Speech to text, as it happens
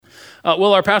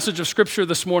Our passage of Scripture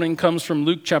this morning comes from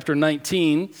Luke chapter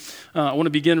 19. I want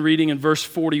to begin reading in verse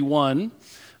 41.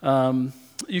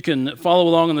 You can follow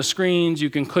along on the screens. You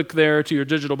can click there to your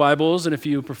digital Bibles, and if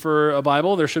you prefer a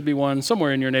Bible, there should be one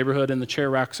somewhere in your neighborhood in the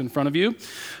chair racks in front of you.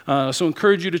 So I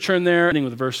encourage you to turn there, beginning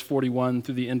with verse 41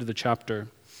 through the end of the chapter.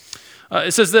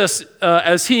 It says this,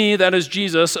 as he, that is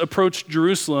Jesus, approached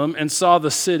Jerusalem and saw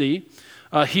the city,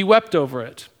 he wept over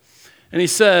it. And he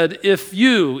said, if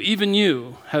you, even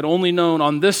you, had only known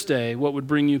on this day what would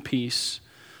bring you peace,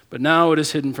 but now it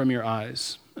is hidden from your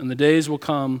eyes. And the days will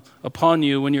come upon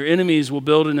you when your enemies will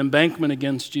build an embankment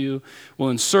against you, will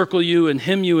encircle you and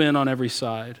hem you in on every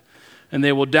side. And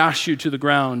they will dash you to the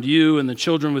ground, you and the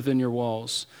children within your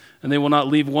walls. And they will not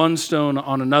leave one stone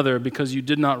on another because you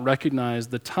did not recognize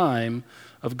the time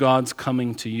of God's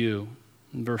coming to you.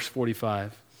 In verse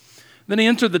 45. Then he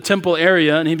entered the temple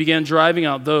area and he began driving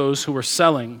out those who were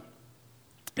selling.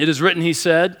 It is written, he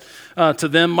said to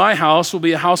them, my house will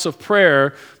be a house of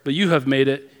prayer, but you have made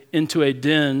it into a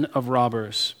den of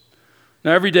robbers.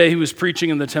 Now every day he was preaching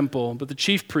in the temple, but the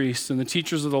chief priests and the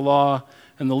teachers of the law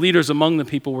and the leaders among the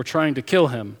people were trying to kill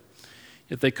him.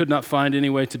 Yet they could not find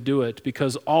any way to do it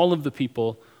because all of the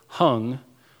people hung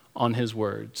on his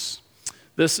words.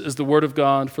 This is the word of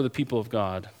God for the people of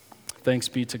God. Thanks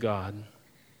be to God.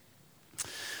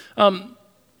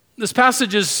 This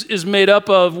passage is made up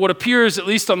of what appears, at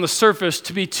least on the surface,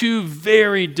 to be two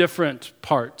very different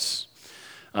parts.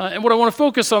 And what I want to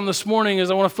focus on this morning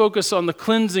is I want to focus on the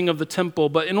cleansing of the temple.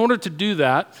 But in order to do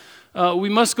that, we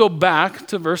must go back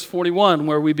to verse 41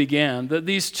 where we began. That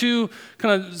these two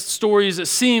kind of stories that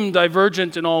seem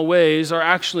divergent in all ways are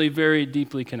actually very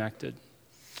deeply connected.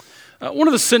 One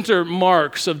of the center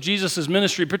marks of Jesus'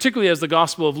 ministry, particularly as the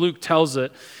Gospel of Luke tells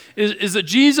it, is that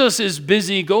Jesus is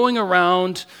busy going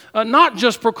around not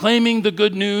just proclaiming the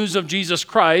good news of Jesus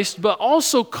Christ, but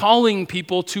also calling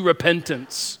people to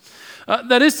repentance.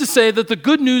 That is to say that the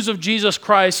good news of Jesus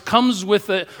Christ comes with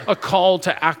a call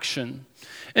to action.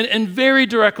 And very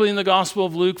directly in the Gospel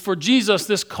of Luke, for Jesus,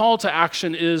 this call to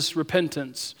action is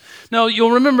repentance. Now,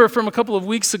 you'll remember from a couple of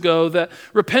weeks ago that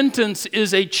repentance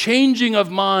is a changing of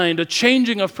mind, a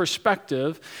changing of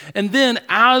perspective, and then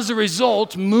as a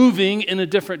result, moving in a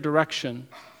different direction.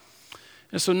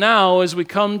 And so now, as we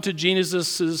come to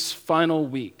Jesus' final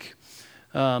week,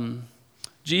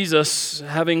 Jesus,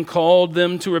 having called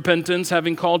them to repentance,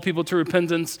 having called people to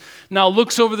repentance, now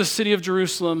looks over the city of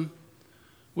Jerusalem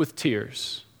with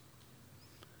tears,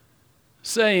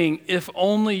 saying, if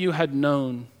only you had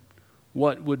known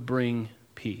what would bring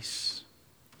peace.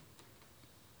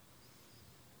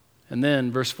 And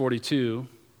then, verse 42,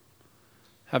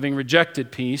 having rejected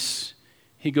peace,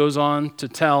 he goes on to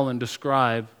tell and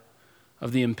describe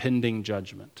of the impending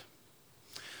judgment.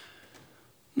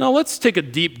 Now, let's take a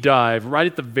deep dive right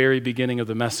at the very beginning of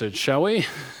the message, shall we?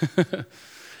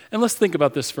 And let's think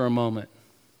about this for a moment.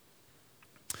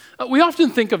 We often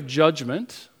think of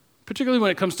judgment, particularly when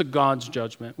it comes to God's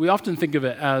judgment. We often think of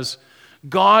it as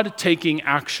God taking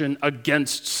action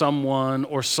against someone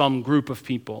or some group of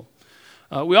people.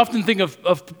 We often think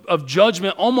of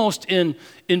judgment almost in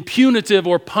punitive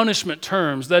or punishment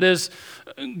terms. That is,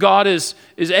 God is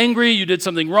angry, you did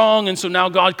something wrong, and so now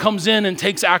God comes in and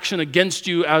takes action against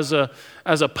you as a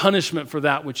punishment for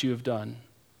that which you have done.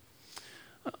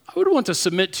 I would want to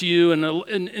submit to you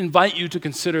and invite you to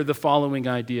consider the following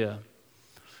idea.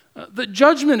 That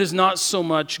judgment is not so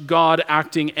much God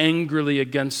acting angrily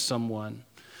against someone,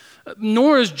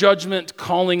 nor is judgment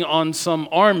calling on some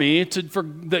army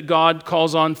that God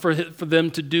calls on for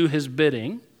them to do his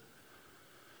bidding.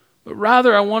 But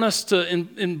rather, I want us to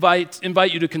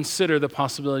invite you to consider the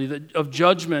possibility of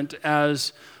judgment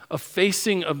as a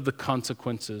facing of the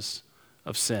consequences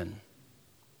of sin.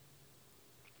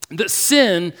 That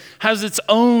sin has its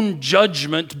own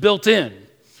judgment built in.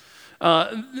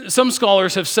 Some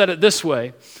scholars have said it this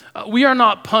way. We are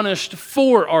not punished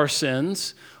for our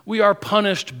sins. We are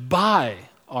punished by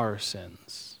our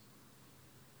sins.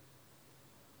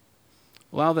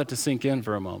 Allow that to sink in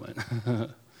for a moment.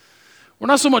 We're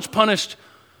not so much punished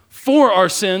for our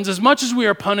sins as much as we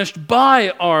are punished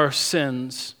by our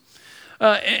sins.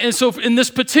 And so in this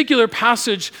particular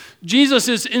passage, Jesus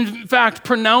is in fact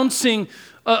pronouncing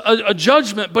a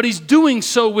judgment, but he's doing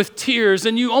so with tears.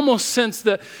 And you almost sense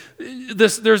that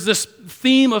there's this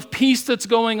theme of peace that's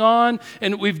going on,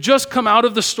 and we've just come out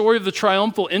of the story of the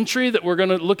triumphal entry that we're going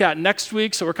to look at next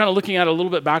week, so we're kind of looking at it a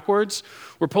little bit backwards.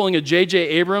 We're pulling a J.J.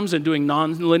 Abrams and doing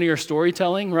non-linear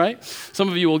storytelling, right? Some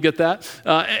of you will get that.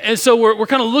 And so we're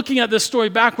kind of looking at this story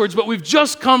backwards, but we've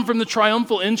just come from the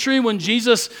triumphal entry when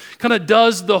Jesus kind of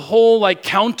does the whole like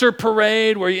counter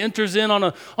parade where he enters in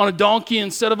on a donkey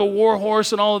instead of a war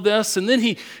horse and all of this. And then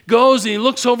he goes and he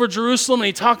looks over Jerusalem and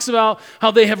he talks about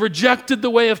how they have rejected the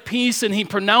way of peace, and he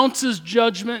pronounces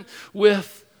judgment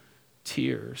with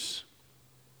tears.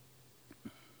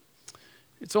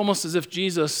 It's almost as if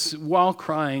Jesus, while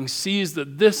crying, sees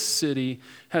that this city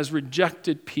has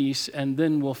rejected peace and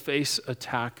then will face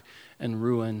attack and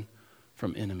ruin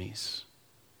from enemies.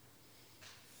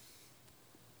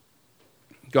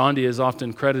 Gandhi is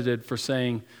often credited for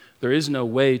saying, "There is no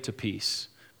way to peace.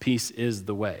 Peace is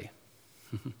the way."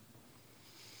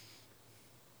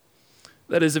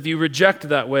 That is, if you reject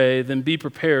that way, then be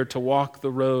prepared to walk the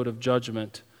road of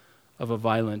judgment of a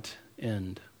violent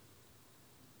end.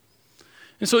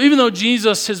 And so even though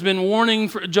Jesus has been warning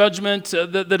for judgment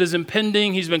that is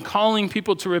impending, he's been calling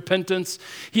people to repentance,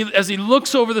 as he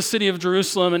looks over the city of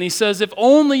Jerusalem and he says, if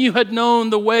only you had known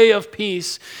the way of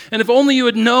peace, and if only you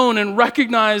had known and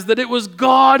recognized that it was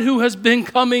God who has been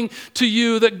coming to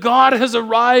you, that God has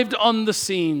arrived on the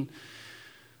scene.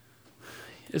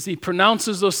 As he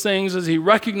pronounces those things, as he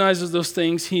recognizes those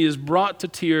things, he is brought to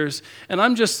tears. And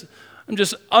I'm just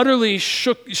utterly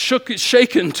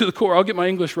shaken to the core. I'll get my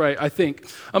English right, I think.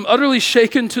 I'm utterly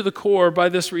shaken to the core by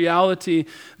this reality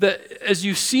that as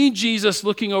you see Jesus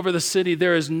looking over the city,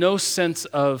 there is no sense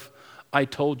of, I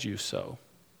told you so.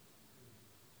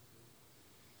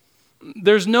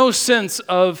 There's no sense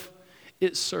of,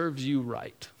 it serves you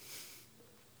right.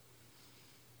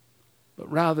 But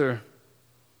rather,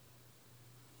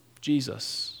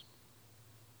 Jesus,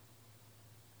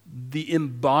 the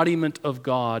embodiment of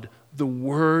God, the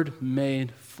Word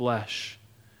made flesh,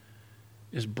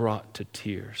 is brought to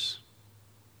tears.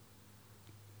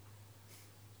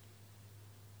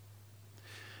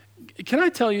 Can I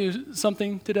tell you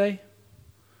something today?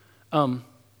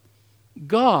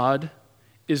 God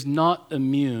is not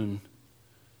immune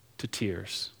to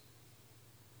tears.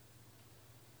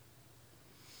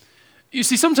 You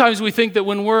see, sometimes we think that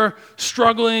when we're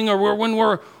struggling or when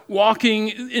we're walking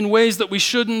in ways that we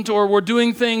shouldn't, or we're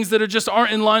doing things that just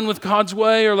aren't in line with God's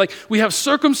way, or like we have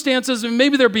circumstances and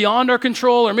maybe they're beyond our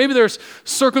control, or maybe there's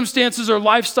circumstances or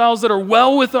lifestyles that are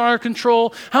well within our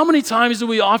control. How many times do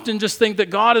we often just think that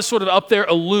God is sort of up there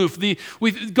aloof?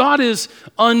 God is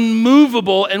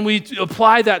unmovable, and we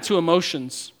apply that to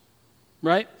emotions,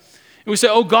 right? And we say,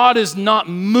 oh, God is not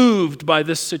moved by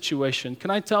this situation. Can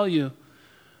I tell you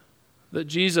that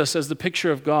Jesus, as the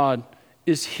picture of God,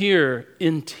 is here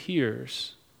in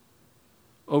tears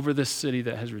over this city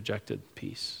that has rejected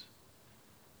peace?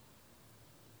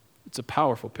 It's a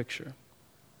powerful picture.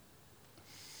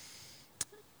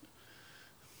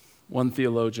 One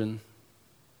theologian,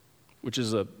 which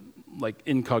is a like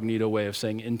incognito way of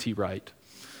saying N.T. Wright,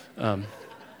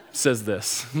 says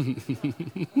this.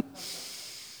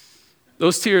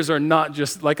 Those tears are not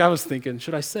just, like I was thinking,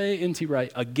 should I say N.T.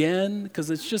 Wright again? Because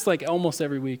it's just like almost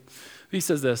every week. He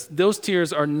says this, those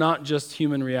tears are not just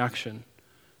human reaction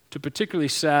to a particularly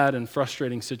sad and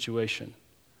frustrating situation.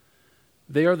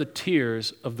 They are the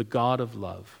tears of the God of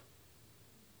love.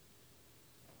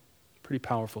 Pretty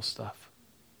powerful stuff.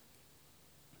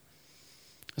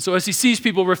 So as he sees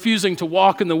people refusing to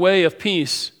walk in the way of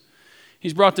peace,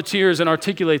 he's brought to tears and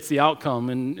articulates the outcome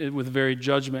with very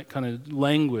judgment kind of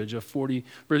language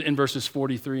in verses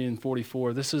 43 and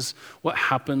 44. This is what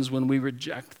happens when we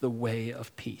reject the way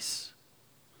of peace.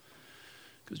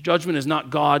 Because judgment is not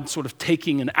God sort of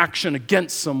taking an action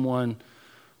against someone,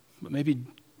 but maybe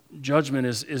judgment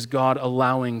is God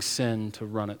allowing sin to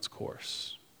run its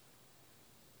course.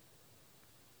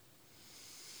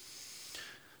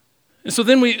 And so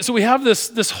then we have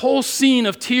this whole scene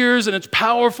of tears, and it's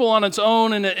powerful on its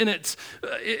own, and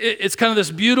it's kind of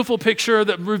this beautiful picture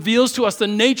that reveals to us the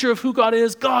nature of who God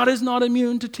is. God is not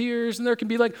immune to tears, and there can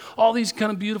be like all these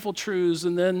kind of beautiful truths.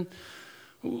 And then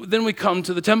we come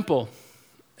to the temple,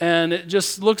 and it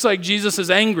just looks like Jesus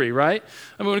is angry, right?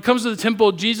 I mean, when it comes to the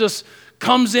temple, Jesus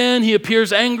comes in, he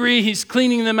appears angry, he's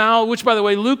cleaning them out, which, by the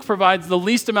way, Luke provides the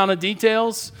least amount of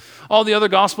details. All the other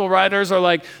gospel writers are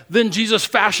like, then Jesus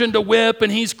fashioned a whip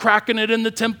and he's cracking it in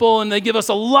the temple, and they give us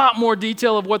a lot more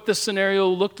detail of what this scenario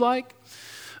looked like.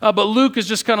 But Luke is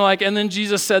just kind of like, and then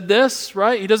Jesus said this,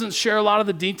 right? He doesn't share a lot of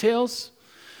the details.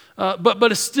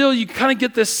 But still, you kind of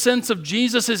get this sense of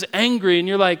Jesus is angry, and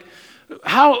you're like,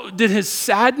 how did his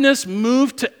sadness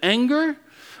move to anger?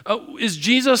 But then Was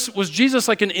Jesus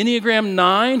like an Enneagram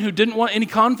 9 who didn't want any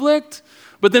conflict,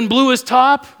 but then blew his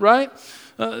top, right?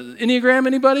 Enneagram,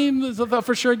 anybody? I thought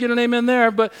for sure I'd get an amen there.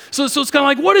 But so it's kind of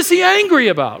like, what is he angry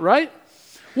about, right?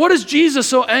 What is Jesus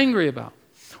so angry about?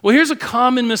 Well, here's a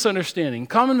common misunderstanding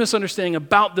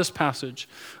about this passage,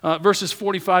 verses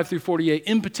 45 through 48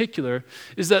 in particular,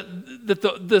 is that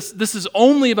this is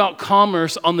only about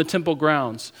commerce on the temple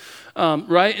grounds,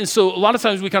 right? And so a lot of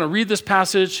times we kind of read this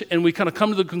passage and we kind of come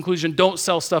to the conclusion, don't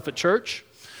sell stuff at church,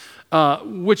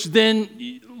 which then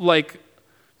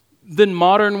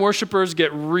modern worshipers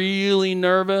get really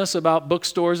nervous about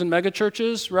bookstores and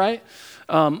megachurches, right?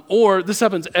 Or this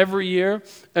happens every year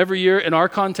in our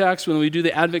context when we do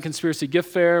the Advent Conspiracy Gift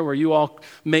Fair, where you all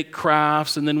make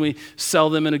crafts and then we sell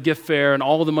them in a gift fair and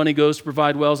all the money goes to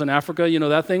provide wells in Africa. You know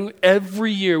that thing?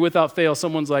 Every year without fail,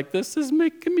 someone's like, this is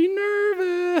making me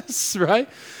nervous, right?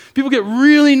 People get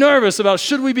really nervous about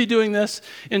should we be doing this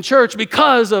in church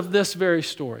because of this very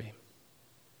story.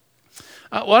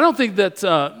 Well, I don't think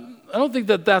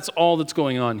that that's all that's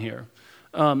going on here.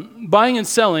 Buying and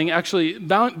selling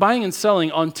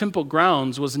on temple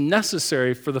grounds was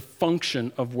necessary for the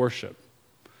function of worship.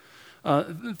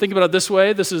 Think about it this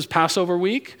way. This is Passover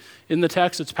week. In the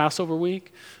text, it's Passover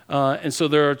week. And so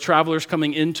there are travelers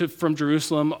coming from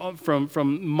Jerusalem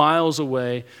from miles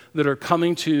away that are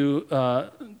coming to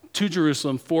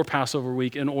Jerusalem for Passover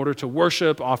week in order to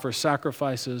worship, offer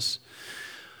sacrifices.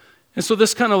 And so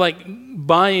this kind of like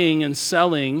buying and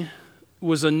selling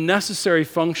was a necessary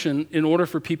function in order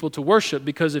for people to worship,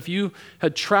 because if you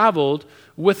had traveled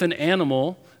with an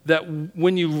animal that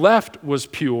when you left was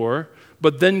pure,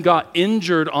 but then got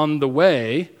injured on the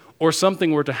way, or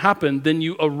something were to happen, then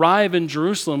you arrive in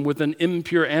Jerusalem with an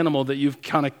impure animal that you've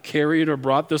kind of carried or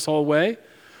brought this whole way,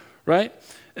 right?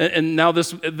 And now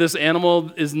this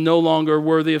animal is no longer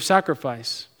worthy of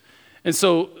sacrifice. And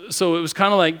so it was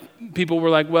kind of like people were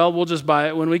like, well, we'll just buy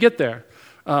it when we get there.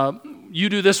 You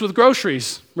do this with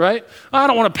groceries, right? I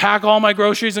don't want to pack all my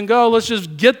groceries and go. Let's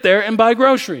just get there and buy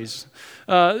groceries.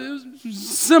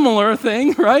 Similar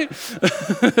thing, right?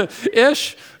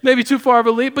 Ish, maybe too far of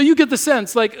a leap, but you get the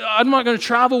sense. Like, I'm not going to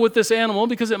travel with this animal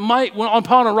because it might,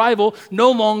 upon arrival,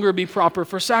 no longer be proper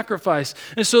for sacrifice.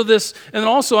 And then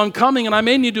also I'm coming and I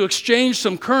may need to exchange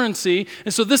some currency.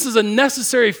 And so this is a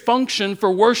necessary function for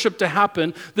worship to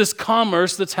happen, this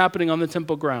commerce that's happening on the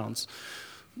temple grounds.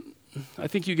 I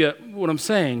think you get what I'm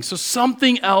saying. So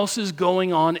something else is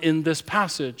going on in this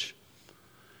passage.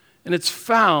 And it's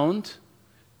found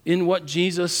in what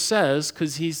Jesus says,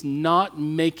 because he's not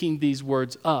making these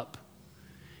words up.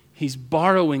 He's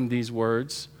borrowing these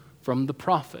words from the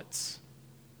prophets.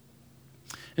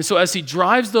 And so as he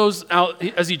drives out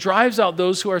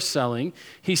those who are selling,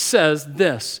 he says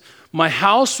this: my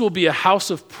house will be a house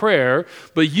of prayer,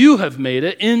 but you have made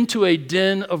it into a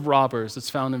den of robbers. That's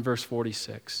found in verse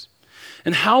 46.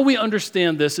 And how we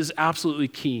understand this is absolutely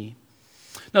key.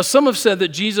 Now, some have said that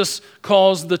Jesus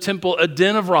calls the temple a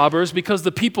den of robbers because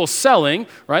the people selling,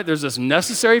 right, there's this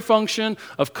necessary function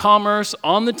of commerce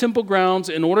on the temple grounds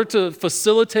in order to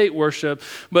facilitate worship.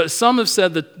 But some have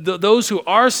said that those who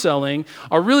are selling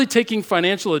are really taking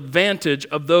financial advantage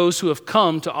of those who have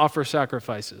come to offer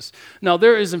sacrifices. Now,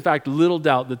 there is, in fact, little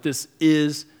doubt that this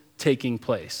is taking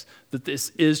place, that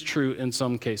this is true in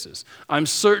some cases. I'm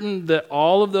certain that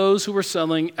all of those who were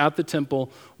selling at the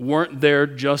temple weren't there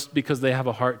just because they have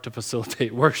a heart to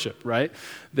facilitate worship, right?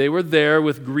 They were there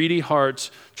with greedy hearts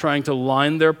trying to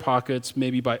line their pockets,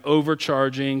 maybe by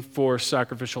overcharging for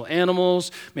sacrificial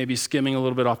animals, maybe skimming a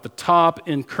little bit off the top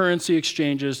in currency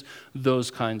exchanges,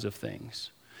 those kinds of things.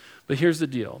 But here's the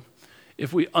deal.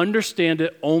 If we understand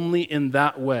it only in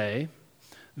that way,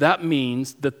 that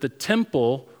means that the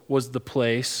temple was the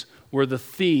place where the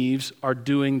thieves are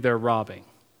doing their robbing.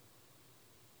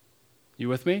 You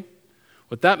with me?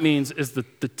 What that means is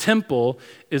that the temple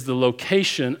is the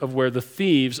location of where the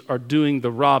thieves are doing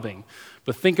the robbing.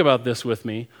 But think about this with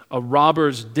me. A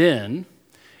robber's den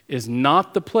is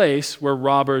not the place where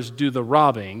robbers do the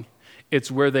robbing.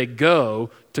 It's where they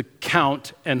go to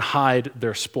count and hide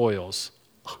their spoils.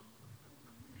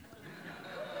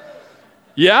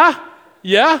 Yeah?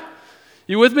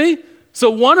 You with me? So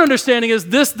one understanding is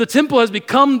this: the temple has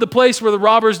become the place where the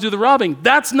robbers do the robbing.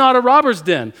 That's not a robber's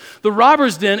den. The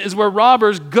robber's den is where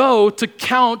robbers go to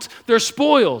count their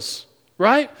spoils,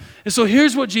 right? And so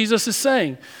here's what Jesus is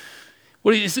saying.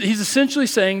 He's essentially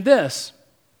saying this.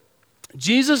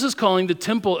 Jesus is calling the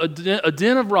temple a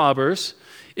den of robbers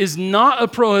is not a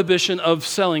prohibition of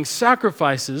selling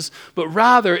sacrifices, but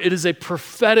rather it is a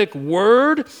prophetic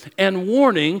word and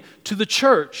warning to the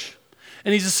church.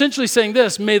 And he's essentially saying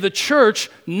this: may the church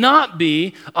not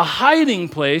be a hiding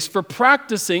place for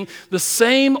practicing the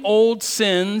same old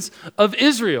sins of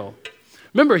Israel.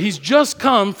 Remember, he's just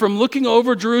come from looking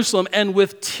over Jerusalem and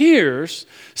with tears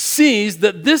sees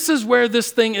that this is where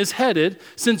this thing is headed,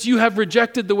 since you have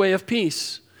rejected the way of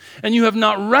peace and you have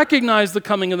not recognized the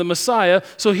coming of the Messiah.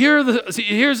 So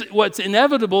here's what's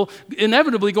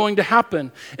inevitably going to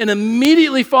happen. And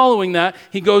immediately following that,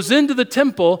 he goes into the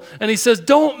temple and he says,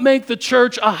 don't make the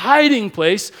church a hiding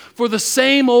place for the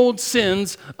same old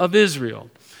sins of Israel.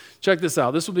 Check this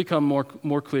out. This will become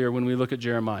more clear when we look at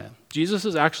Jeremiah. Jesus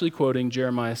is actually quoting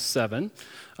Jeremiah 7,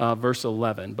 verse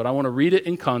 11, but I want to read it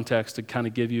in context to kind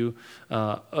of give you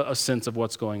a sense of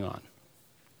what's going on.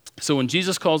 So when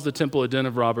Jesus calls the temple a den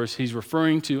of robbers, he's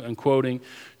referring to and quoting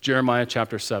Jeremiah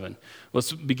chapter 7.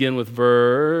 Let's begin with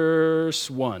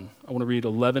verse 1. I want to read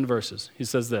 11 verses. He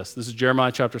says this. This is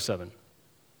Jeremiah chapter 7.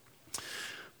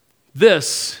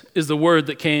 This is the word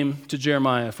that came to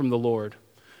Jeremiah from the Lord.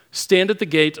 Stand at the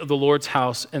gate of the Lord's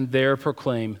house and there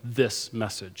proclaim this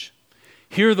message.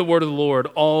 Hear the word of the Lord,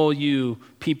 all you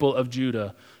people of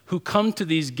Judah, who come to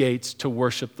these gates to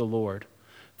worship the Lord.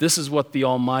 This is what the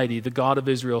Almighty, the God of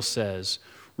Israel, says.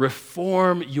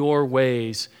 Reform your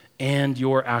ways and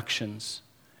your actions,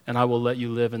 and I will let you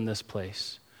live in this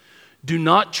place. Do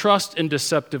not trust in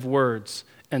deceptive words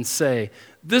and say,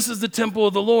 this is the temple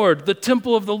of the Lord, the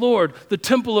temple of the Lord, the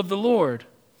temple of the Lord.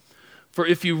 For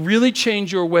if you really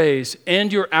change your ways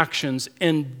and your actions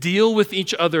and deal with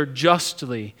each other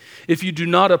justly, if you do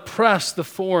not oppress the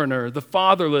foreigner, the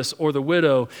fatherless, or the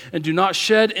widow, and do not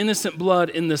shed innocent blood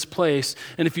in this place,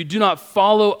 and if you do not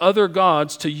follow other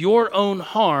gods to your own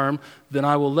harm, then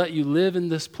I will let you live in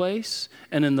this place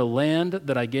and in the land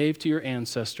that I gave to your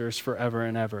ancestors forever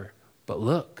and ever. But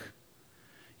look,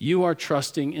 you are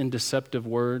trusting in deceptive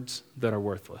words that are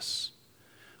worthless.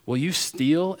 Will you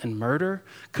steal and murder,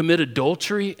 commit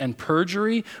adultery and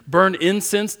perjury, burn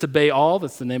incense to Baal,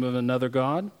 that's the name of another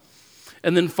god,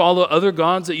 and then follow other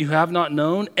gods that you have not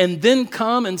known, and then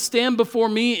come and stand before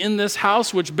me in this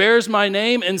house which bears my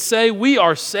name and say, we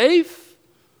are safe?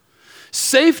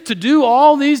 Safe to do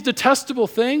all these detestable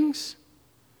things?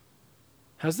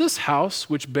 Has this house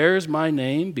which bears my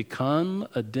name become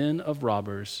a den of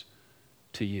robbers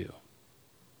to you?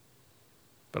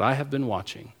 But I have been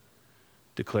watching,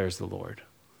 declares the Lord.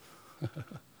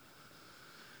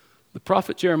 The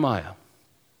prophet Jeremiah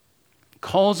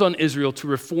calls on Israel to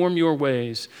reform your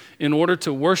ways in order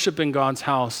to worship in God's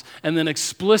house, and then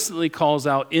explicitly calls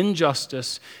out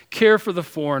injustice, care for the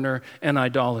foreigner, and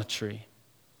idolatry.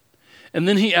 And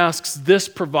then he asks this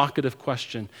provocative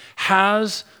question: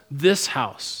 has this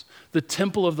house, the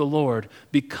temple of the Lord,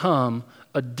 become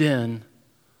a den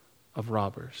of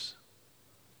robbers?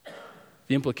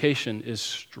 The implication is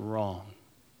strong.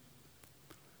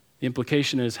 The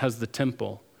implication is, has the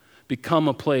temple become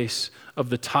a place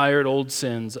of the tired old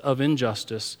sins of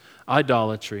injustice,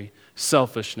 idolatry,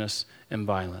 selfishness, and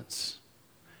violence?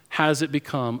 Has it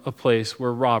become a place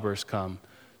where robbers come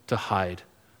to hide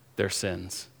their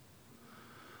sins?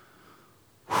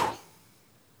 Whew.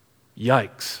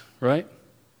 Yikes, right?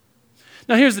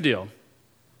 Now here's the deal.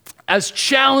 As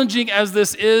challenging as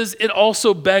this is, it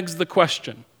also begs the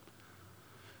question.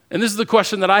 And this is the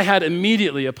question that I had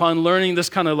immediately upon learning this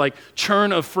kind of like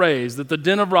churn of phrase, that the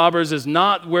den of robbers is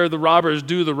not where the robbers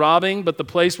do the robbing, but the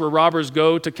place where robbers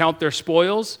go to count their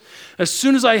spoils. As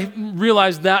soon as I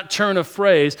realized that churn of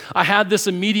phrase, I had this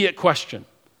immediate question.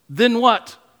 Then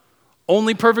what?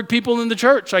 Only perfect people in the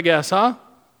church, I guess, huh?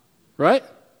 Right?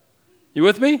 You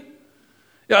with me?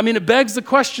 Yeah, I mean, it begs the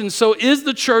question, so is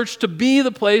the church to be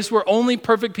the place where only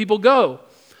perfect people go?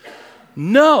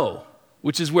 No.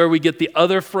 Which is where we get the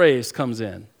other phrase comes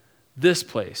in. This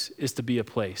place is to be a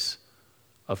place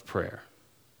of prayer.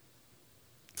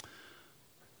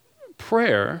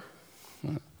 Prayer,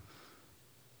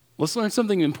 let's learn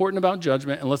something important about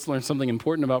judgment, and let's learn something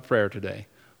important about prayer today.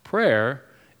 Prayer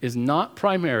is not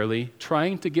primarily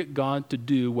trying to get God to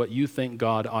do what you think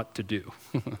God ought to do.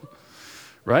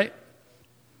 Right?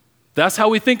 That's how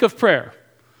we think of prayer.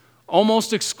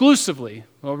 Almost exclusively.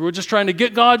 Well, we're just trying to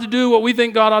get God to do what we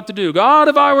think God ought to do. God,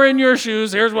 if I were in your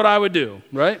shoes, here's what I would do,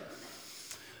 right?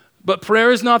 But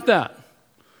prayer is not that.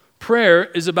 Prayer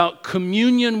is about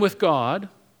communion with God,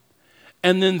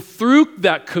 and then through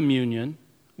that communion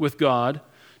with God,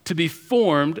 to be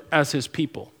formed as his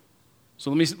people. So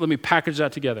let me package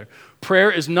that together. Prayer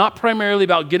is not primarily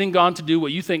about getting God to do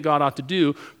what you think God ought to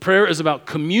do. Prayer is about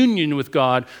communion with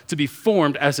God to be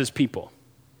formed as his people.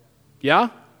 Yeah?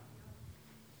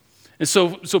 And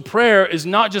so prayer is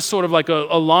not just sort of like a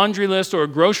laundry list or a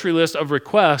grocery list of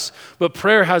requests, but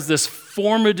prayer has this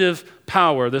formative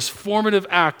power, this formative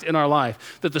act in our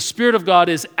life, that the Spirit of God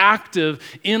is active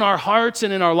in our hearts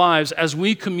and in our lives as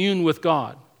we commune with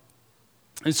God.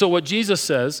 And so what Jesus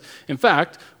says, in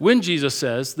fact, when Jesus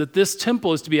says that this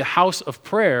temple is to be a house of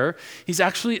prayer, he's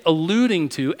actually alluding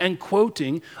to and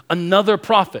quoting another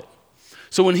prophet.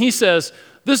 So when he says,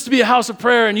 this is to be a house of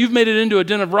prayer and you've made it into a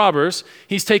den of robbers,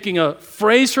 he's taking a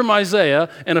phrase from Isaiah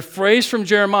and a phrase from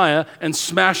Jeremiah and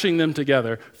smashing them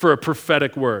together for a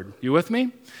prophetic word. You with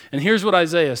me? And here's what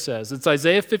Isaiah says. It's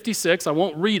Isaiah 56. I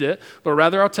won't read it, but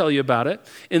rather I'll tell you about it.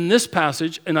 In this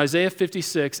passage, in Isaiah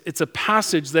 56, it's a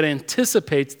passage that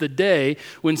anticipates the day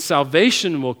when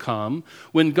salvation will come,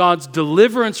 when God's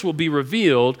deliverance will be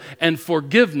revealed, and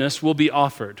forgiveness will be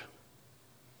offered.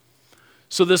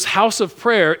 So this house of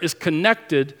prayer is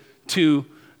connected to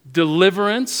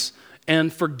deliverance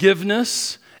and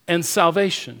forgiveness and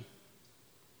salvation.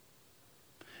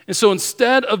 And so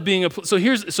instead of being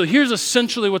here's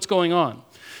essentially what's going on.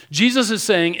 Jesus is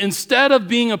saying, instead of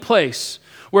being a place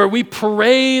where we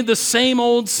parade the same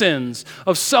old sins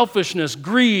of selfishness,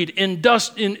 greed,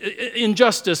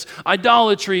 injustice,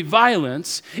 idolatry,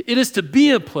 violence, it is to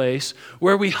be a place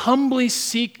where we humbly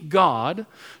seek God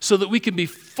so that we can be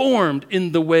formed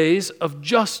in the ways of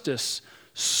justice,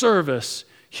 service,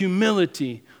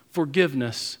 humility,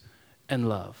 forgiveness, and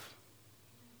love.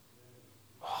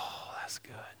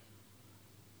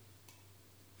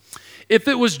 If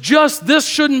it was just this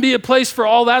shouldn't be a place for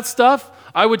all that stuff,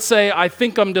 I would say I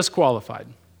think I'm disqualified.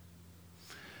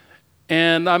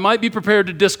 And I might be prepared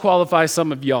to disqualify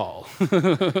some of y'all.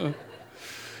 You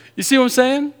see what I'm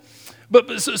saying?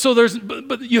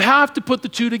 But you have to put the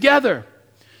two together.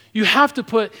 You have to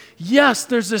put, yes,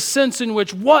 there's this sense in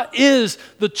which what is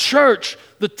the church,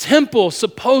 the temple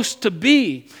supposed to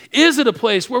be? Is it a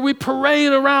place where we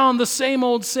parade around the same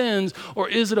old sins, or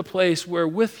is it a place where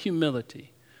with humility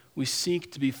we seek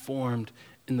to be formed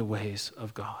in the ways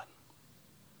of God?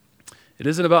 It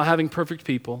isn't about having perfect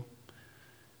people.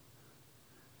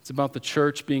 It's about the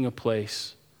church being a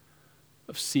place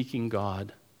of seeking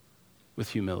God with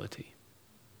humility.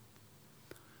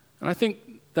 And I think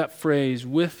that phrase,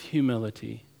 with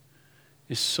humility,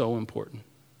 is so important.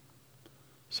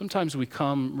 Sometimes we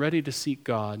come ready to seek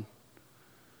God,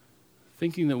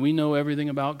 thinking that we know everything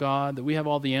about God, that we have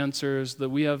all the answers, that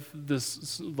we have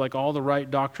this, like all the right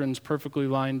doctrines perfectly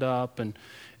lined up, and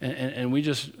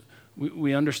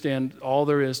we understand all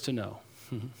there is to know.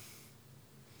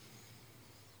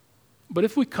 But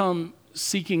if we come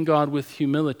seeking God with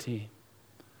humility,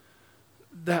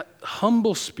 that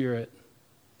humble spirit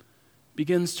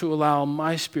begins to allow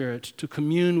my spirit to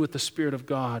commune with the Spirit of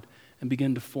God and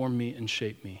begin to form me and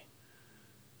shape me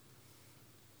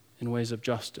in ways of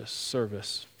justice,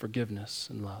 service, forgiveness,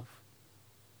 and love.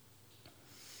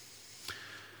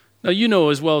 Now, you know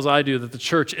as well as I do that the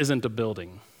church isn't a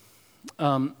building.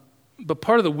 But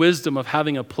part of the wisdom of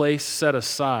having a place set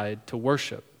aside to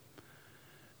worship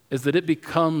is that it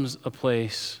becomes a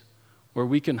place where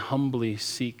we can humbly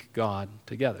seek God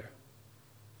together.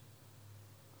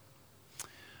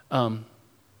 And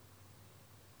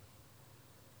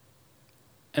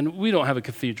we don't have a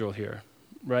cathedral here,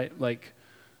 right? Like,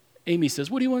 Amy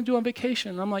says, what do you want to do on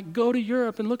vacation? And I'm like, go to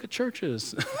Europe and look at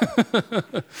churches.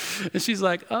 And she's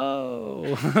like,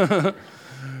 oh,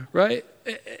 right?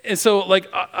 And so, like,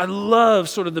 I love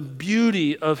sort of the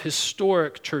beauty of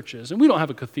historic churches. And we don't have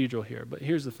a cathedral here, but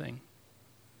here's the thing.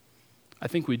 I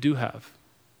think we do have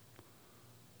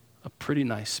a pretty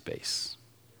nice space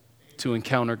to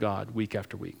encounter God week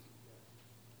after week,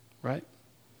 right?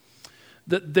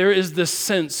 That there is this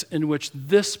sense in which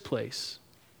this place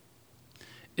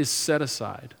is set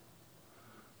aside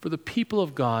for the people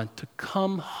of God to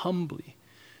come humbly,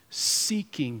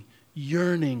 seeking,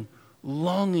 yearning,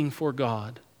 longing for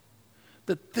God.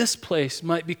 That this place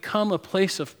might become a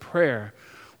place of prayer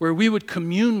where we would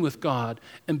commune with God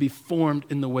and be formed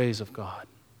in the ways of God.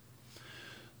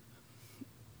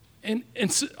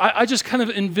 And so I just kind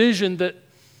of envisioned that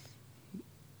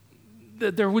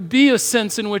there would be a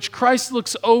sense in which Christ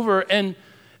looks over and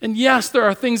yes, there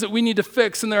are things that we need to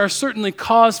fix, and there are certainly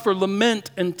cause for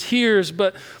lament and tears,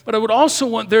 but I would also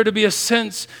want there to be a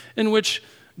sense in which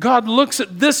God looks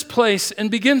at this place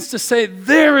and begins to say,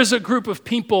 there is a group of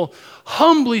people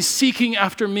humbly seeking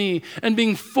after me and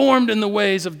being formed in the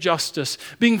ways of justice,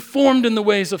 being formed in the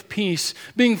ways of peace,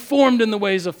 being formed in the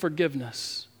ways of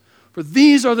forgiveness. For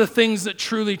these are the things that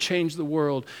truly change the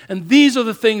world, and these are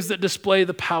the things that display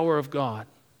the power of God.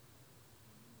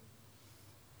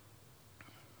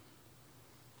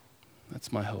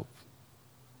 That's my hope.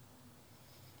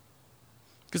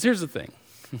 Because here's the thing.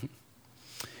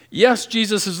 Yes,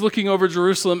 Jesus is looking over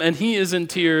Jerusalem and he is in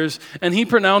tears and he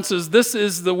pronounces this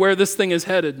is where this thing is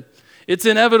headed. It's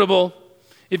inevitable.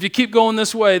 If you keep going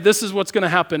this way, this is what's going to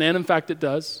happen. And in fact, it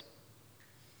does.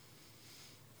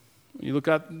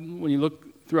 When you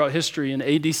look throughout history in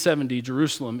AD 70,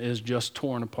 Jerusalem is just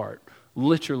torn apart.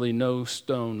 Literally no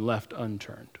stone left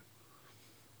unturned.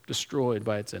 Destroyed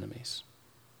by its enemies.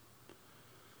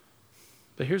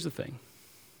 But here's the thing.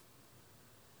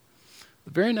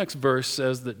 The very next verse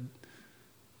says that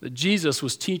Jesus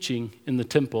was teaching in the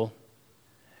temple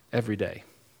every day.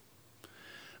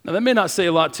 Now, that may not say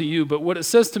a lot to you, but what it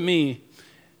says to me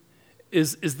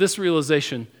is this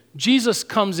realization. Jesus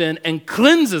comes in and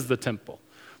cleanses the temple,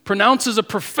 pronounces a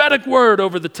prophetic word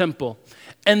over the temple,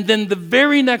 and then the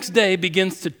very next day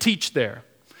begins to teach there.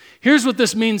 Here's what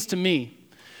this means to me.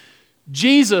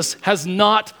 Jesus has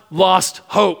not lost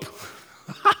hope.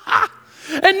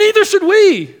 And neither should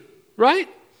we, right?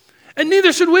 And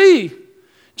neither should we.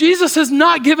 Jesus has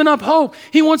not given up hope.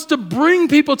 He wants to bring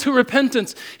people to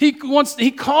repentance. He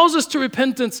calls us to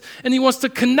repentance, and he wants to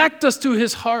connect us to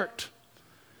his heart.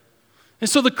 And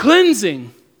so the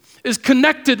cleansing is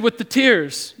connected with the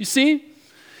tears. You see?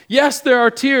 Yes, there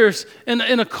are tears and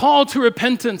a call to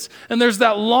repentance, and there's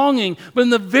that longing. But in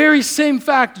the very same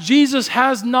fact, Jesus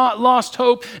has not lost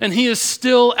hope, and he is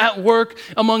still at work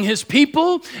among his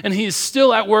people, and he is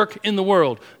still at work in the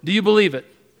world. Do you believe it?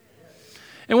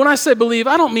 And when I say believe,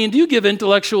 I don't mean do you give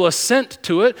intellectual assent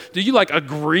to it? Do you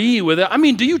agree with it? I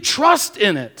mean, do you trust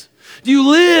in it? Do you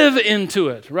live into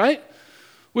it, right?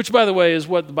 Which, by the way, is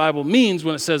what the Bible means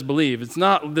when it says believe. It's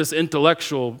not this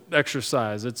intellectual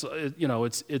exercise.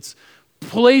 It's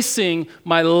placing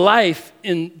my life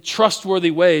in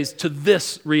trustworthy ways to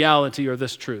this reality or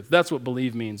this truth. That's what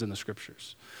believe means in the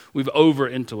Scriptures. We've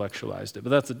over-intellectualized it, but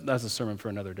that's a sermon for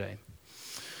another day.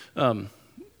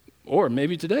 Or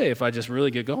maybe today if I just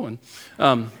really get going.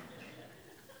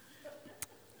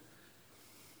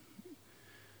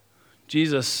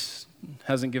 Jesus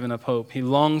hasn't given up hope. He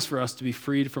longs for us to be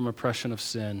freed from oppression of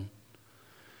sin.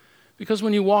 Because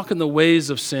when you walk in the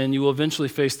ways of sin, you will eventually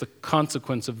face the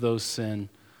consequence of those sin,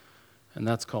 and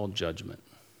that's called judgment.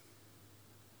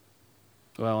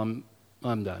 Well,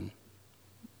 I'm done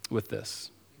with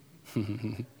this.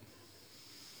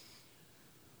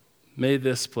 May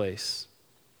this place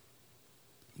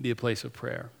be a place of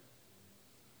prayer.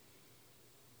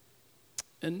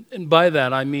 And by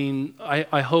that, I mean,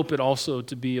 I hope it also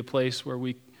to be a place where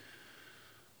we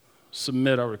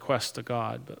submit our requests to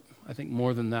God. But I think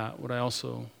more than that, what I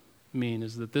also mean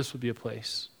is that this would be a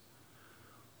place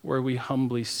where we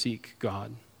humbly seek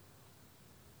God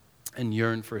and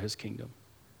yearn for his kingdom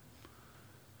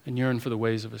and yearn for the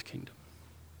ways of his kingdom.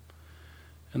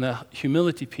 And that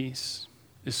humility piece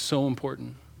is so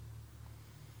important,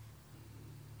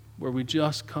 where we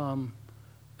just come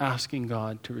asking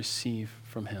God to receive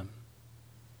from him.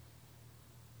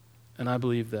 And I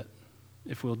believe that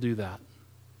if we'll do that,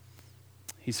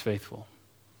 he's faithful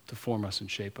to form us and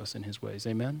shape us in his ways.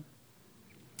 Amen?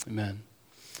 Amen.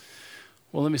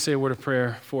 Well, let me say a word of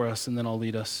prayer for us, and then I'll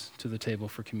lead us to the table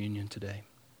for communion today.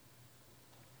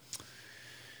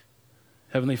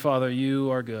 Heavenly Father, you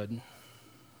are good,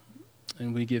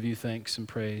 and we give you thanks and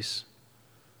praise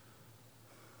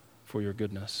for your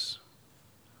goodness,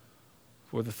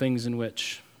 for the things in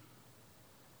which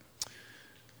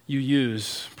you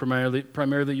use,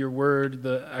 primarily your word,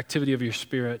 the activity of your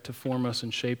Spirit to form us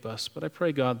and shape us. But I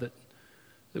pray, God,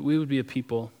 that we would be a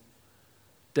people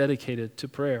dedicated to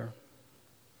prayer.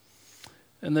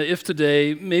 And that if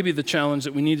today, maybe the challenge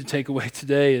that we need to take away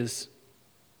today is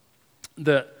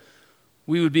that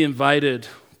we would be invited,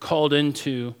 called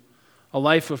into a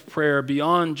life of prayer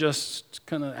beyond just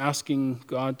kind of asking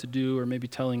God to do or maybe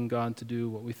telling God to do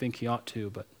what we think he ought to,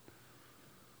 but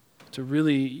to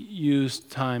really use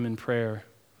time in prayer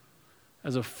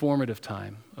as a formative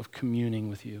time of communing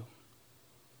with you.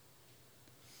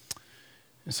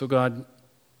 And so, God,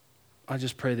 I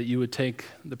just pray that you would take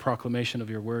the proclamation of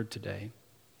your word today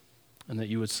and that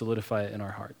you would solidify it in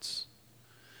our hearts.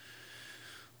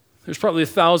 There's probably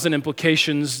 1,000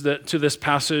 implications to this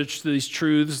passage, to these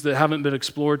truths that haven't been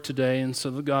explored today. And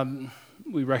so, God,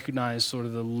 we recognize sort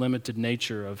of the limited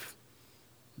nature of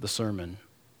the sermon.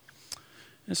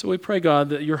 And so we pray, God,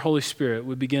 that your Holy Spirit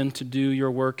would begin to do your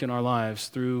work in our lives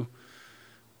through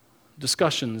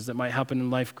discussions that might happen in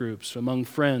life groups, among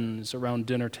friends, around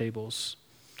dinner tables.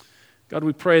 God,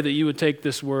 we pray that you would take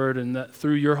this word and that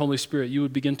through your Holy Spirit you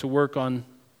would begin to work on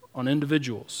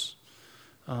individuals,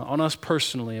 on us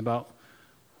personally, about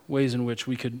ways in which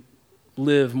we could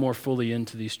live more fully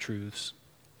into these truths.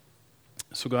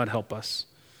 So God, help us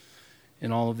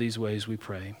in all of these ways, we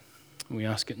pray. And we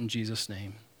ask it in Jesus'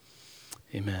 name.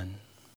 Amen.